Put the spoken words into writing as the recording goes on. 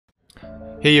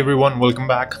Hey everyone, welcome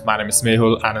back. My name is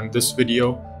Mehul, and in this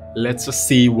video, let's just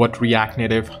see what React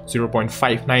Native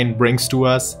 0.59 brings to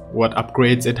us, what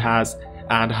upgrades it has,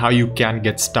 and how you can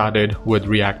get started with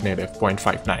React Native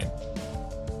 0.59.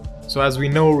 So as we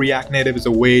know, React Native is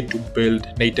a way to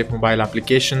build native mobile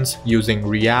applications using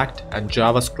React and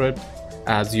JavaScript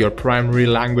as your primary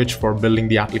language for building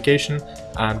the application.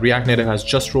 And React Native has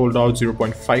just rolled out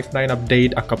 0.59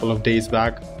 update a couple of days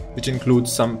back, which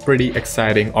includes some pretty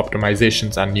exciting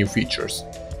optimizations and new features.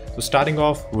 So starting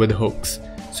off with hooks.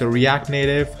 So React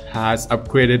Native has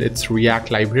upgraded its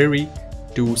React library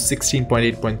to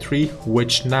 16.8.3,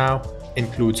 which now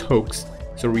includes hooks.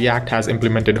 So React has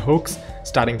implemented hooks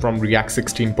starting from React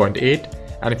 16.8.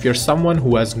 And if you're someone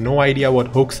who has no idea what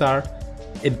hooks are,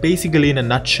 it basically in a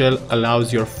nutshell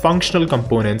allows your functional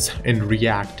components in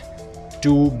React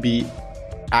to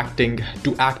act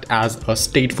as a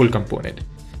stateful component.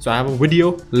 So I have a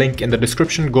video link in the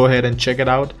description, go ahead and check it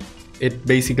out. It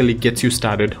basically gets you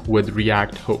started with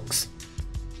React hooks.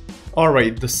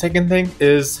 Alright, the second thing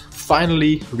is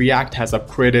finally React has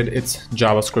upgraded its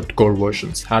JavaScript core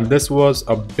versions, and this was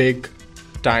a big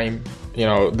time,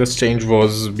 this change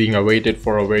was being awaited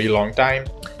for a very long time.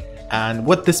 And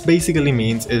what this basically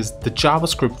means is the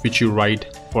JavaScript which you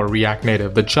write for React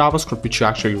Native, the JavaScript which you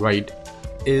actually write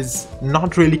is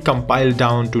not really compiled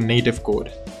down to native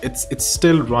code. It's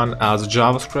still run as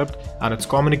JavaScript and it's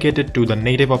communicated to the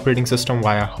native operating system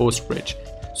via host bridge.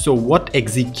 So what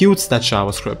executes that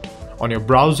JavaScript? On your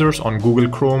browsers, on Google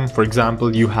Chrome, for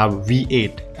example, you have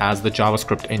v8 as the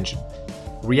JavaScript engine.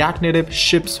 React Native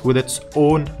ships with its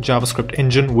own JavaScript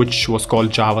engine, which was called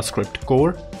JavaScript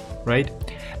Core, right?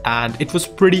 And it was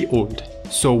pretty old.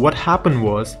 So what happened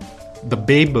was the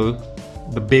Babel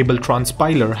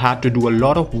transpiler had to do a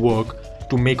lot of work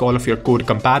to make all of your code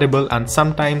compatible, and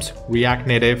sometimes React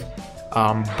Native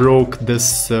broke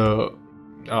this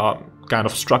kind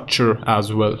of structure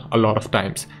as well a lot of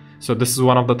times. So this is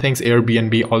one of the things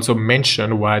Airbnb also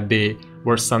mentioned why they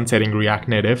were sunsetting React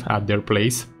Native at their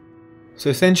place. So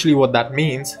essentially what that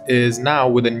means is now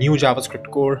with a new JavaScript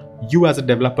core, you as a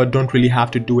developer don't really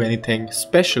have to do anything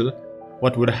special.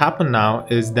 What would happen now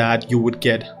is that you would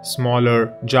get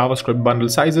smaller JavaScript bundle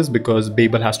sizes because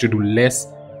Babel has to do less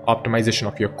optimization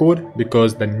of your code,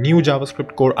 because the new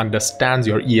JavaScript core understands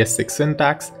your ES6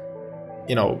 syntax.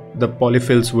 The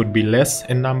polyfills would be less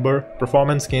in number.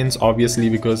 Performance gains obviously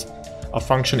because a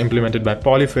function implemented by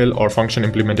polyfill or function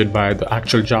implemented by the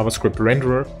actual JavaScript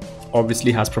renderer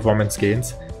obviously has performance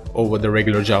gains over the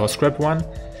regular JavaScript one.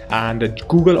 And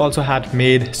Google also had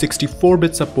made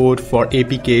 64-bit support for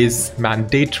APKs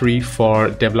mandatory for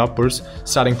developers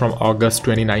starting from August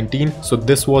 2019. So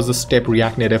this was a step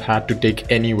React Native had to take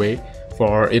anyway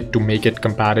for it to make it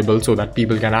compatible so that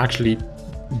people can actually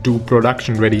do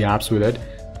production ready apps with it.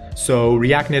 So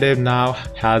React Native now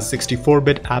has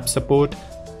 64-bit app support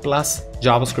plus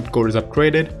JavaScript core is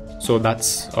upgraded. So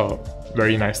that's a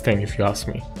very nice thing if you ask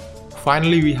me.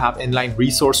 Finally, we have inline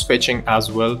resource fetching as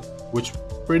well, which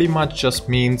pretty much just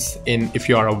means if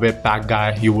you are a Webpack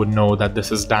guy, you would know that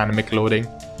this is dynamic loading.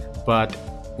 But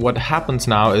what happens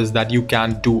now is that you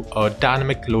can do a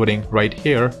dynamic loading right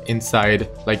here inside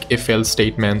like if-else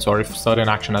statements, or if certain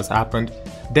action has happened,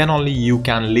 then only you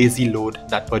can lazy load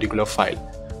that particular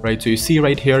file, right? So you see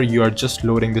right here, you are just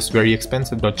loading this very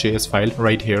expensive .js file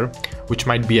right here, which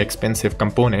might be expensive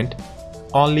component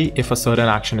only if a certain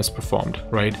action is performed,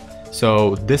 right?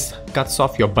 So this cuts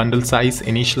off your bundle size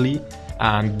initially,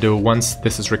 and once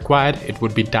this is required, it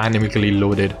would be dynamically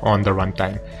loaded on the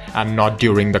runtime and not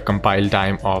during the compile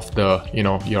time of the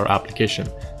your application.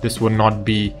 This would not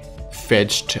be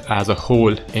fetched as a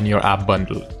whole in your app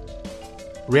bundle.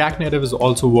 React Native is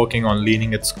also working on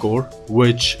leaning its core,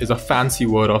 which is a fancy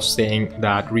word of saying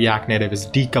that React Native is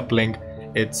decoupling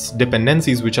its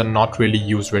dependencies, which are not really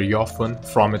used very often,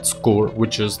 from its core,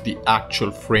 which is the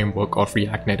actual framework of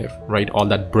React Native, right? All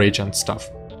that bridge and stuff.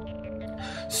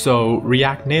 So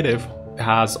React Native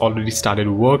has already started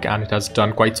work, and it has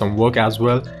done quite some work as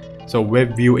well. So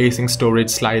web view async storage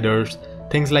sliders,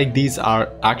 things like these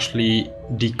are actually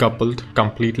decoupled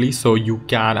completely. So you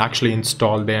can actually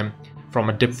install them from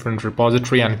a different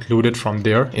repository and include it from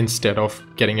there instead of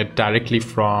getting it directly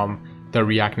from the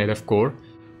React Native core,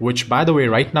 which by the way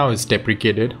right now is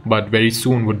deprecated, but very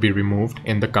soon would be removed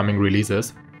in the coming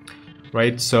releases,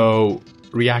 right? So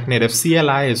React Native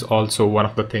CLI is also one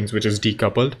of the things which is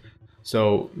decoupled.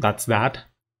 So that's that.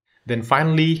 Then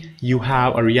finally, you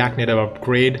have a React Native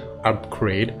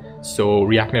upgrade. So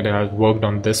React Native has worked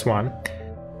on this one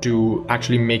to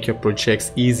actually make your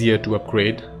projects easier to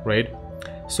upgrade, right?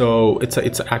 So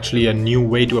it's actually a new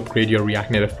way to upgrade your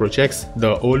React Native projects.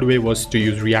 The old way was to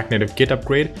use React Native Git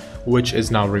upgrade, which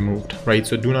is now removed, right?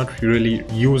 So do not really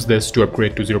use this to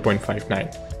upgrade to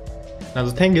 0.59. Now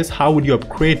the thing is, how would you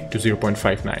upgrade to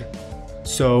 0.59?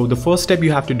 So the first step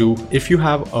you have to do, if you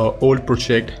have an old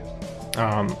project,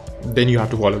 then you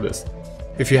have to follow this.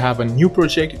 If you have a new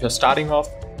project, if you're starting off,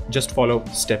 just follow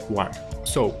step 1.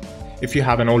 So if you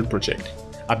have an old project,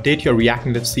 update your React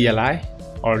Native CLI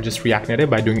or just React Native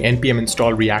by doing npm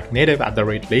install React Native at the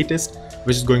latest,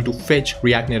 which is going to fetch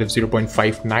React Native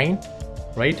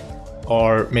 0.59, right?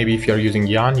 Or maybe if you're using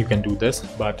Yarn, you can do this,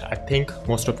 but I think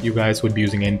most of you guys would be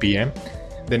using npm.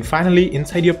 Then finally,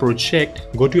 inside your project,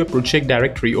 go to your project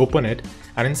directory, open it,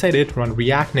 and inside it run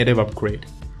React Native upgrade,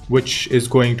 which is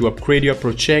going to upgrade your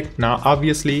project. Now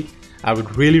obviously, I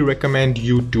would really recommend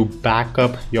you to back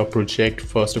up your project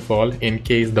first of all, in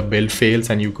case the build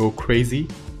fails and you go crazy,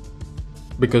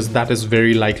 because that is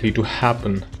very likely to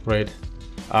happen, right?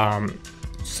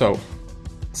 So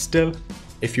still,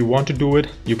 if you want to do it,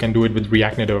 you can do it with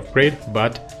React Native upgrade,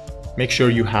 but make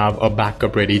sure you have a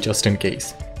backup ready just in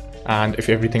case. And if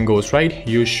everything goes right,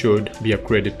 you should be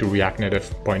upgraded to React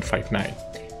Native 0.59.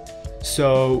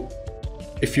 So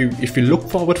if you look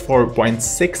forward for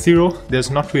 0.60,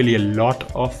 there's not really a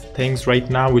lot of things right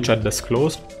now which are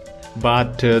disclosed,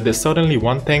 but there's certainly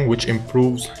one thing which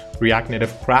improves React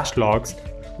Native crash logs,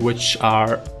 which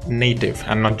are native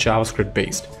and not JavaScript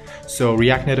based. So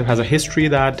React Native has a history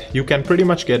that you can pretty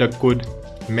much get a good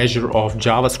measure of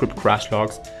JavaScript crash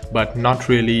logs, but not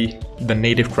really the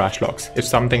native crash logs. If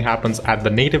something happens at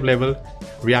the native level,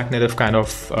 React Native kind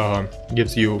of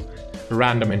gives you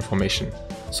random information.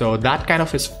 So that kind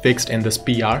of is fixed in this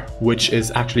PR, which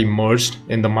is actually merged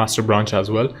in the master branch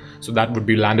as well. So that would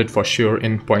be landed for sure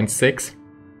in 0.6.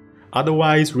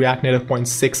 Otherwise, React Native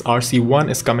 0.6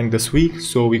 RC1 is coming this week.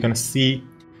 So we're gonna see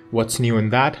what's new in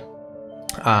that.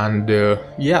 And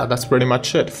yeah, that's pretty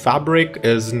much it. Fabric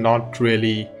is not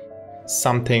really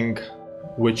something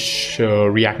which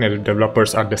React Native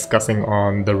developers are discussing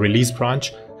on the release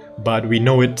branch, but we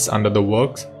know it's under the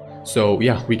works. So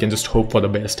yeah, we can just hope for the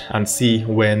best and see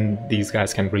when these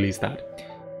guys can release that.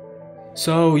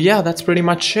 So yeah, that's pretty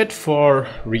much it for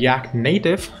React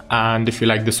Native. And if you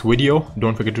like this video,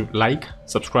 don't forget to like,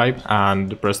 subscribe,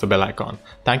 and press the bell icon.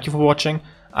 Thank you for watching,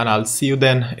 and I'll see you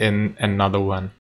then in another one.